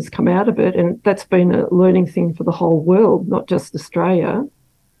much has come out of it, and that's been a learning thing for the whole world, not just Australia.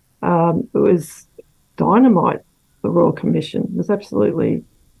 It was dynamite, the Royal Commission. It was absolutely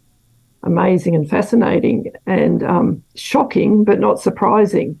amazing and fascinating and shocking, but not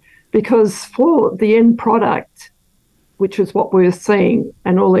surprising, because for the end product, which is what we're seeing,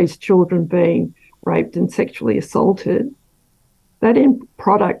 and all these children being raped and sexually assaulted, that end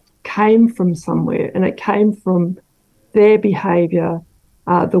product came from somewhere, and it came from their behaviour,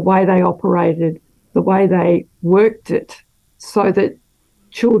 the way they operated, the way they worked it, so that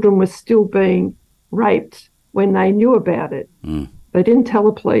children were still being raped when they knew about it. They didn't tell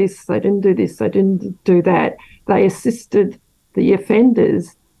the police, they didn't do this, they didn't do that. They assisted the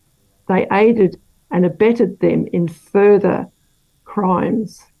offenders. They aided and abetted them in further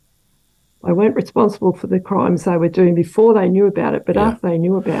crimes. They weren't responsible for the crimes they were doing before they knew about it, but after they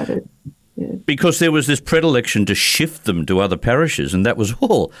knew about it. Yeah. Because there was this predilection to shift them to other parishes, and that was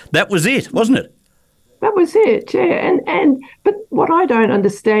all. That was it, wasn't it? That was it, yeah. But what I don't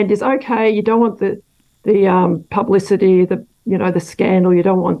understand is, okay, you don't want the publicity, the scandal, you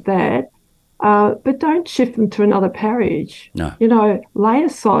don't want that, but don't shift them to another parish. No.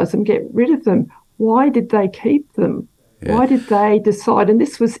 Laicise them, get rid of them. Why did they keep them? Yeah. Why did they decide? And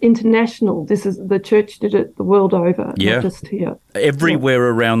this was international. The church did it the world over, not just here. Everywhere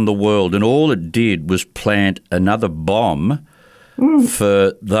around the world, and all it did was plant another bomb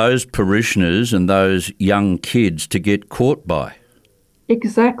for those parishioners and those young kids to get caught by.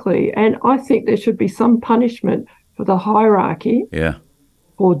 Exactly. And I think there should be some punishment for the hierarchy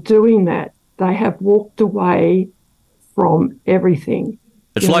for doing that. They have walked away from everything.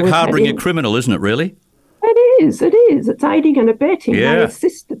 It's like harbouring a criminal, isn't it, really? It is. It's aiding and abetting. Yeah. They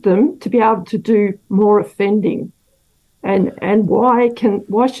assisted them to be able to do more offending. And why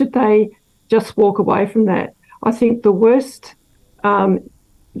should they just walk away from that? I think the worst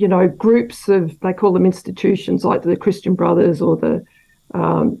groups of, they call them institutions, like the Christian Brothers or the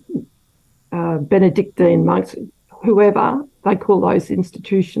Benedictine monks, whoever, they call those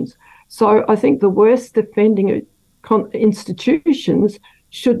institutions. So I think the worst offending institutions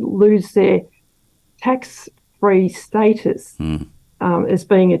should lose their tax-free status as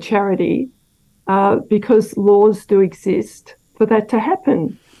being a charity because laws do exist for that to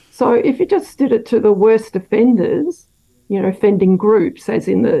happen. So if you just did it to the worst offenders, offending groups, as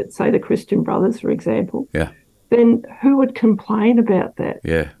in the Christian Brothers, for example, then who would complain about that?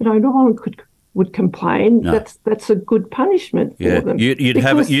 Yeah. No one would complain. No. That's a good punishment for them.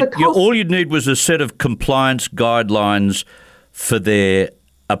 All you'd need was a set of compliance guidelines for their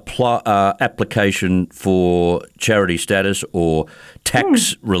application for charity status or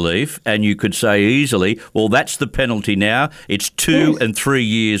tax relief, and you could say easily, well, that's the penalty now. It's 2 and 3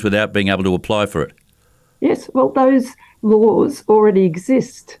 years without being able to apply for it. Yes, well, those laws already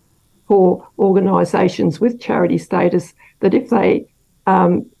exist for organisations with charity status that if they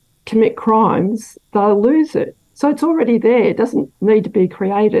commit crimes, they'll lose it. So it's already there. It doesn't need to be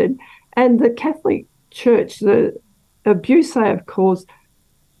created. And the Catholic Church, the abuse they have caused,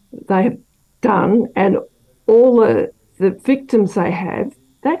 they have done, and all the victims they have,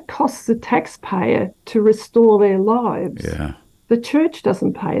 that costs the taxpayer to restore their lives. Yeah. The church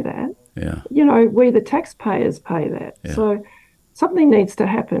doesn't pay that. Yeah. We the taxpayers pay that. Yeah. So something needs to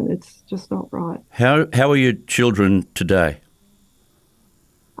happen. It's just not right. How are your children today?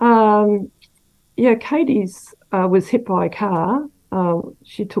 Katie's was hit by a car.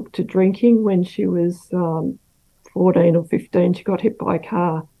 She took to drinking when she was 14 or 15. She got hit by a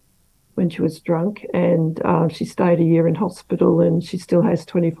car when she was drunk, and she stayed a year in hospital, and she still has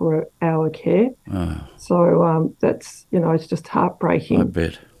 24-hour care. Oh. So that's, it's just heartbreaking. I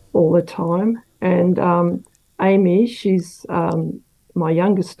bet. All the time. And Amy, she's my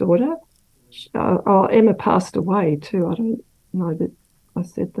youngest daughter. Emma passed away too. I don't know that I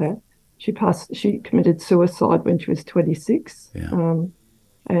said that. She committed suicide when she was 26. Yeah.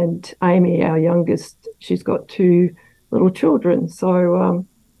 And Amy, our youngest, she's got 2 little children. So,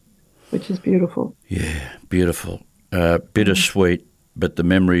 which is beautiful. Yeah, beautiful. Bittersweet, but the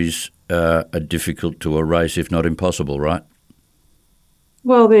memories are difficult to erase, if not impossible, right?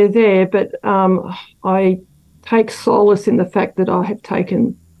 Well, they're there, but I take solace in the fact that I have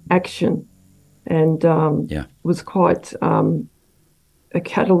taken action and was quite a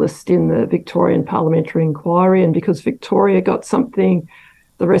catalyst in the Victorian Parliamentary Inquiry. And because Victoria got something,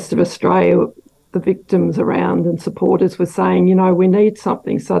 the rest of Australia, the victims around and supporters were saying, we need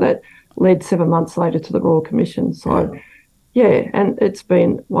something. So that led 7 months later to the Royal Commission. So, and it's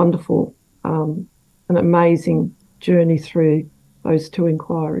been wonderful, an amazing journey through those 2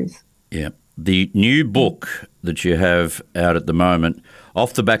 inquiries. Yeah. The new book that you have out at the moment,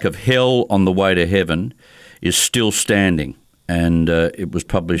 Off the Back of Hell on the Way to Heaven, is still standing, and it was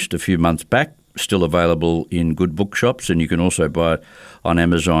published a few months back, still available in good bookshops, and you can also buy it on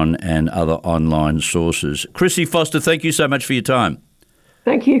Amazon and other online sources. Chrissie Foster, thank you so much for your time.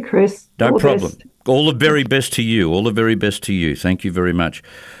 Thank you, Chris. No problem. All the very best to you. All the very best to you. Thank you very much.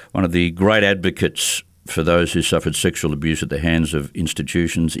 One of the great advocates for those who suffered sexual abuse at the hands of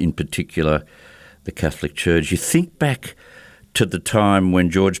institutions, in particular the Catholic Church. You think back to the time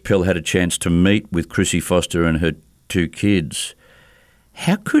when George Pell had a chance to meet with Chrissie Foster and her 2 kids.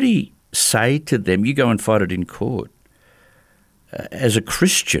 How could he say to them, you go and fight it in court? as a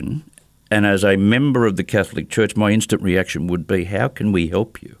Christian and as a member of the Catholic Church, my instant reaction would be, how can we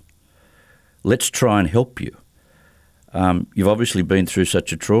help you? Let's try and help you. You've obviously been through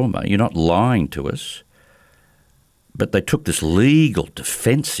such a trauma. You're not lying to us. But they took this legal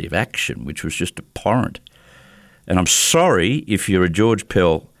defensive action, which was just abhorrent. And I'm sorry if you're a George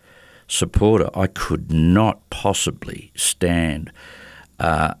Pell supporter. I could not possibly stand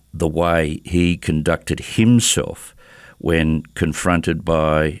the way he conducted himself when confronted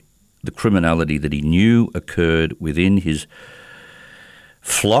by the criminality that he knew occurred within his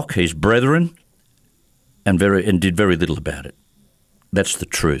flock, his brethren, and did very little about it. That's the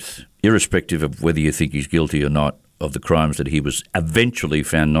truth, irrespective of whether you think he's guilty or not of the crimes that he was eventually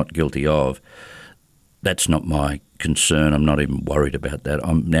found not guilty of. That's not my concern. I'm not even worried about that.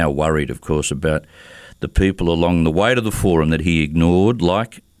 I'm now worried, of course, about the people along the way to the forum that he ignored,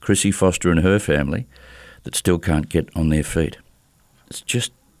 like Chrissie Foster and her family, that still can't get on their feet. It's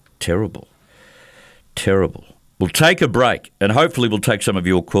just terrible. Terrible. We'll take a break, and hopefully we'll take some of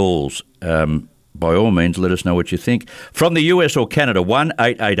your calls. By all means, let us know what you think. From the US or Canada,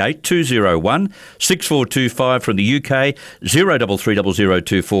 1-888-201-6425. From the UK,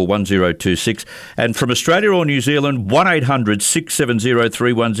 0330241026. And from Australia or New Zealand,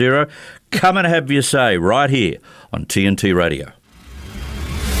 1-800-670-310. Come and have your say right here on TNT Radio.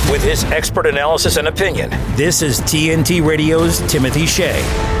 With his expert analysis and opinion, this is TNT Radio's Timothy Shea.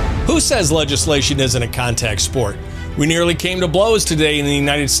 Who says legislation isn't a contact sport? We nearly came to blows today in the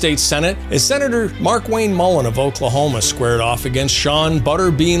United States Senate as Senator Mark Wayne Mullen of Oklahoma squared off against Sean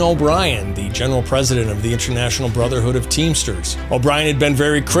Butterbean O'Brien, the general president of the International Brotherhood of Teamsters. O'Brien had been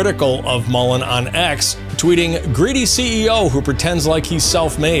very critical of Mullen on X, tweeting, "Greedy CEO who pretends like he's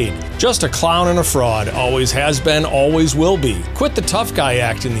self-made. Just a clown and a fraud. Always has been, always will be. Quit the tough guy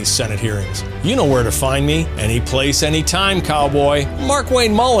act in these Senate hearings. You know where to find me. Any place, any time, cowboy." Mark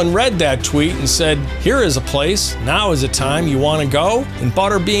Wayne Mullen read that tweet and said, "Here is a place. Now is a time. You want to go?" And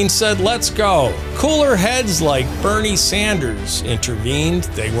Butterbean said, "Let's go." Cooler heads like Bernie Sanders intervened.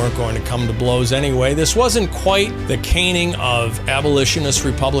 They weren't going to come to blows anyway. This wasn't quite the caning of abolitionist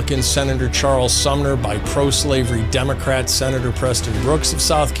Republican Senator Charles Sumner by pro-slavery Democrat Senator Preston Brooks of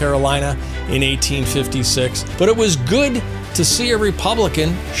South Carolina in 1856, but it was good to see a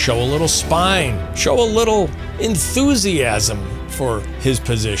Republican show a little spine, show a little enthusiasm for his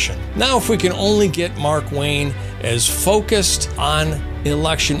position. Now, if we can only get Mark Wayne as focused on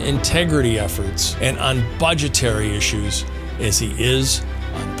election integrity efforts and on budgetary issues as he is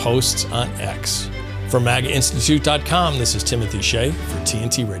on posts on X. From MAGAInstitute.com, this is Timothy Shea for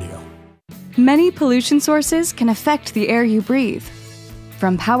TNT Radio. Many pollution sources can affect the air you breathe,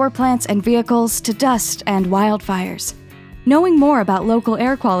 from power plants and vehicles to dust and wildfires. Knowing more about local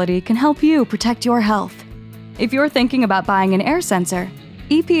air quality can help you protect your health. If you're thinking about buying an air sensor,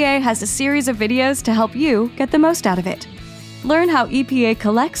 EPA has a series of videos to help you get the most out of it. Learn how EPA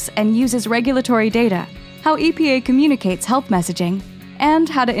collects and uses regulatory data, how EPA communicates health messaging, and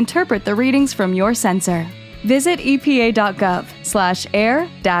how to interpret the readings from your sensor. Visit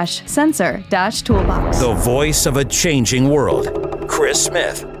epa.gov/air-sensor-toolbox. The voice of a changing world. Chris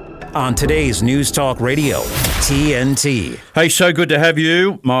Smith on today's News Talk Radio, TNT. Hey, so good to have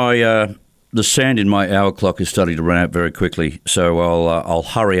you. The sand in my hour clock is starting to run out very quickly, so I'll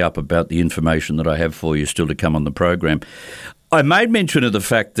hurry up about the information that I have for you still to come on the program. I made mention of the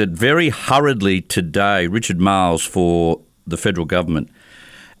fact that very hurriedly today, Richard Marles for the federal government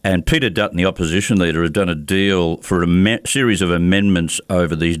and Peter Dutton, the opposition leader, have done a deal for a series of amendments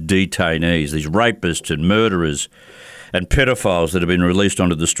over these detainees, these rapists and murderers and pedophiles that have been released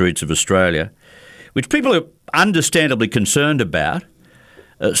onto the streets of Australia, which people are understandably concerned about.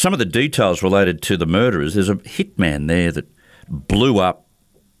 Some of the details related to the murderers, there's a hitman there that blew up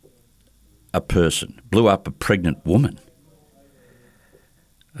a person, blew up a pregnant woman.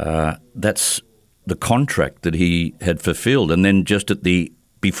 That's the contract that he had fulfilled. And then just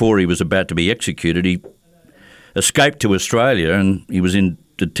before he was about to be executed, he escaped to Australia and he was in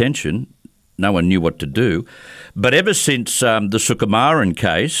detention. No one knew what to do. But ever since the Sukumaran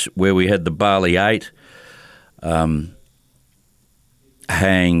case, where we had the Bali 8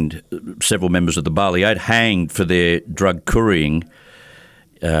 hanged, several members of the Bali 8 hanged for their drug couriering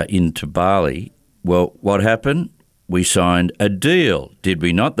into Bali, well, what happened? We signed a deal, did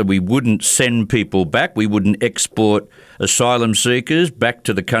we not, that we wouldn't send people back, we wouldn't export asylum seekers back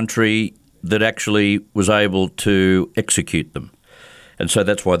to the country that actually was able to execute them. And so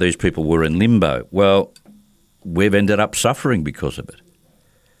that's why these people were in limbo. Well, we've ended up suffering because of it.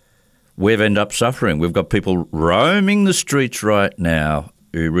 We've ended up suffering. We've got people roaming the streets right now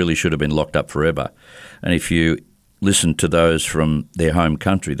who really should have been locked up forever. And if you listened to those from their home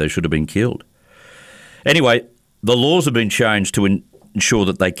country. They should have been killed. Anyway, the laws have been changed to ensure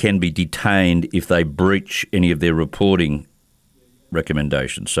that they can be detained if they breach any of their reporting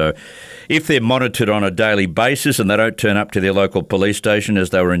recommendations. So if they're monitored on a daily basis and they don't turn up to their local police station as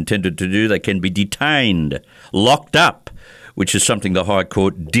they were intended to do, they can be detained, locked up, which is something the High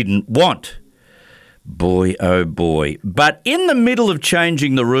Court didn't want. Boy, oh boy. But in the middle of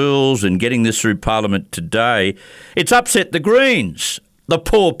changing the rules and getting this through Parliament today, it's upset the Greens, the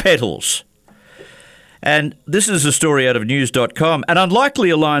poor petals. And this is a story out of news.com. An unlikely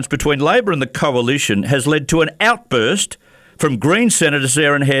alliance between Labor and the Coalition has led to an outburst from Green Senator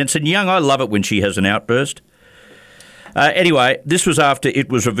Sarah Hanson-Young. I love it when she has an outburst. Anyway, this was after it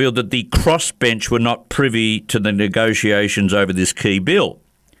was revealed that the crossbench were not privy to the negotiations over this key bill.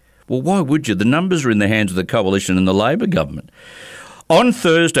 Well, why would you? The numbers are in the hands of the Coalition and the Labor government. On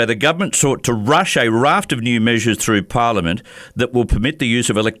Thursday, the government sought to rush a raft of new measures through Parliament that will permit the use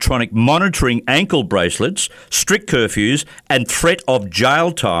of electronic monitoring ankle bracelets, strict curfews and threat of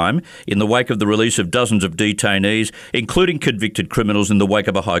jail time in the wake of the release of dozens of detainees, including convicted criminals, in the wake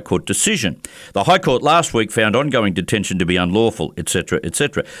of a High Court decision. The High Court last week found ongoing detention to be unlawful, etc.,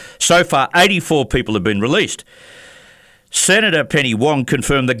 etc. So far, 84 people have been released. Senator Penny Wong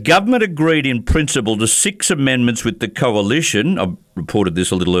confirmed the government agreed in principle to 6 amendments with the Coalition, I reported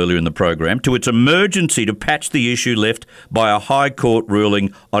this a little earlier in the program, to its emergency to patch the issue left by a High Court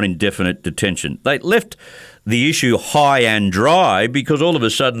ruling on indefinite detention. They left the issue high and dry because all of a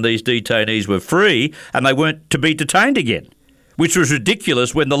sudden these detainees were free and they weren't to be detained again, which was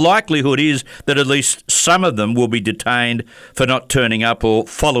ridiculous when the likelihood is that at least some of them will be detained for not turning up or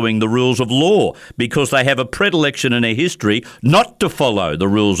following the rules of law because they have a predilection in their history not to follow the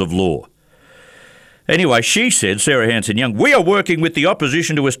rules of law. Anyway, she said, Sarah Hanson-Young, we are working with the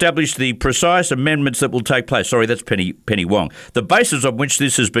opposition to establish the precise amendments that will take place. Sorry, that's Penny Wong. The basis on which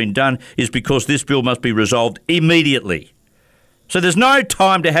this has been done is because this bill must be resolved immediately. So there's no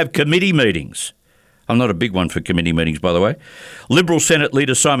time to have committee meetings. I'm not a big one for committee meetings, by the way. Liberal Senate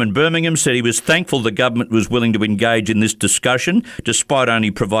leader Simon Birmingham said he was thankful the government was willing to engage in this discussion, despite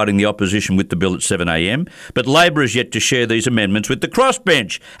only providing the opposition with the bill at 7 a.m. But Labor has yet to share these amendments with the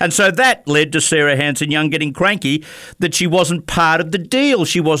crossbench. And so that led to Sarah Hanson-Young getting cranky that she wasn't part of the deal.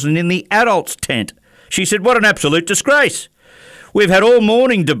 She wasn't in the adults' tent. She said, what an absolute disgrace. We've had all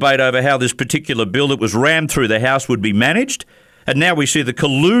morning debate over how this particular bill that was rammed through the House would be managed. And now we see the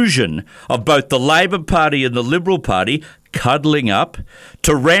collusion of both the Labor Party and the Liberal Party cuddling up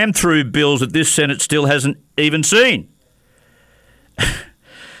to ram through bills that this Senate still hasn't even seen.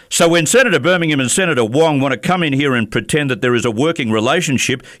 So when Senator Birmingham and Senator Wong want to come in here and pretend that there is a working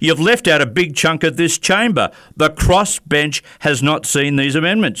relationship, you've left out a big chunk of this chamber. The crossbench has not seen these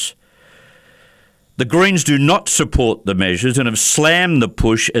amendments. The Greens do not support the measures and have slammed the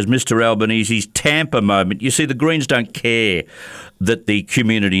push as Mr Albanese's Tampa moment. You see, the Greens don't care that the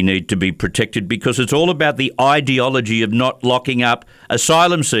community need to be protected because it's all about the ideology of not locking up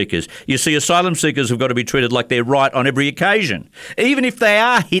asylum seekers. You see, asylum seekers have got to be treated like they're right on every occasion, even if they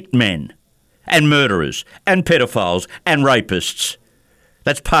are hitmen and murderers and pedophiles and rapists.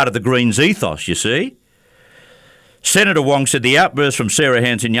 That's part of the Greens' ethos, you see. Senator Wong said the outburst from Sarah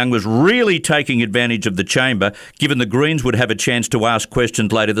Hanson-Young was really taking advantage of the chamber, given the Greens would have a chance to ask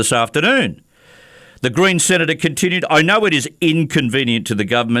questions later this afternoon. The Green senator continued, I know it is inconvenient to the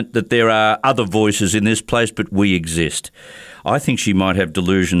government that there are other voices in this place, but we exist. I think she might have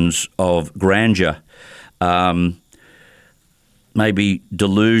delusions of grandeur, maybe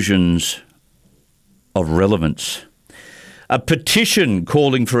delusions of relevance. A petition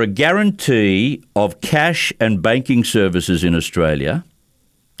calling for a guarantee of cash and banking services in Australia,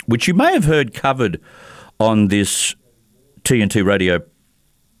 which you may have heard covered on this TNT radio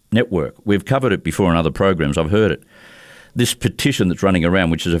network. We've covered it before in other programs. I've heard it. This petition that's running around,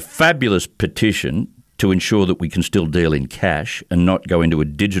 which is a fabulous petition to ensure that we can still deal in cash and not go into a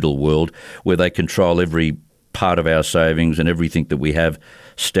digital world where they control every part of our savings and everything that we have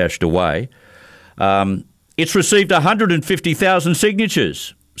stashed away. It's received 150,000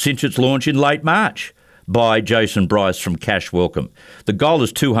 signatures since its launch in late March by Jason Bryce from Cash Welcome. The goal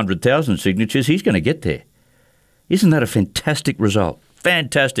is 200,000 signatures. He's going to get there. Isn't that a fantastic result?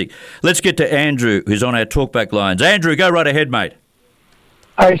 Fantastic. Let's get to Andrew, who's on our talkback lines. Andrew, go right ahead, mate.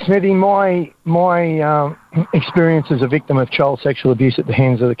 Hey, Smithy, my experience as a victim of child sexual abuse at the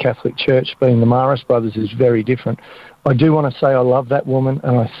hands of the Catholic Church, being the Maris brothers, is very different. I do want to say I love that woman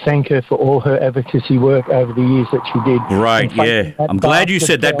and I thank her for all her advocacy work over the years that she did. Right, yeah. I'm glad you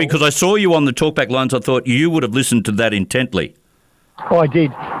said that because I saw you on the talkback lines. I thought you would have listened to that intently. I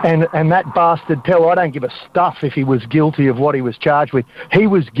did. And that bastard Pell, I don't give a stuff if he was guilty of what he was charged with. He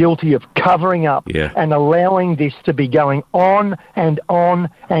was guilty of covering up and allowing this to be going on and on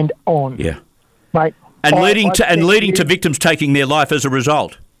and on. Yeah. Mate. And leading to victims taking their life as a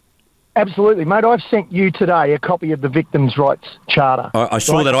result. Absolutely. Mate, I've sent you today a copy of the Victims' Rights Charter. I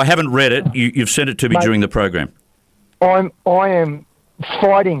saw that. I haven't read it. You've sent it to me during the program. I am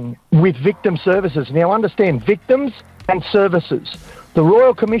fighting with victim services. Now, understand, victims and services. The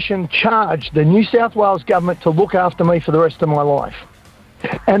Royal Commission charged the New South Wales government to look after me for the rest of my life.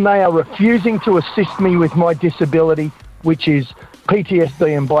 And they are refusing to assist me with my disability, which is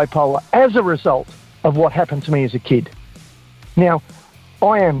PTSD and bipolar, as a result of what happened to me as a kid. Now,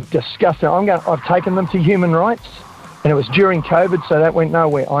 I am disgusted. I've taken them to human rights, and it was during COVID, so that went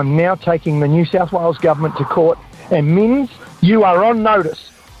nowhere. I'm now taking the New South Wales government to court. And Mins, you are on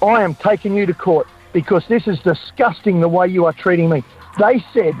notice. I am taking you to court because this is disgusting the way you are treating me. They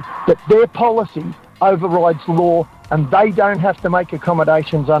said that their policy overrides law and they don't have to make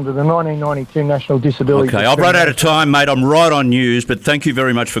accommodations under the 1992 National Disability. Okay, I've run out of time, mate. I'm right on news, but thank you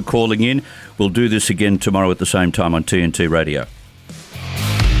very much for calling in. We'll do this again tomorrow at the same time on TNT Radio.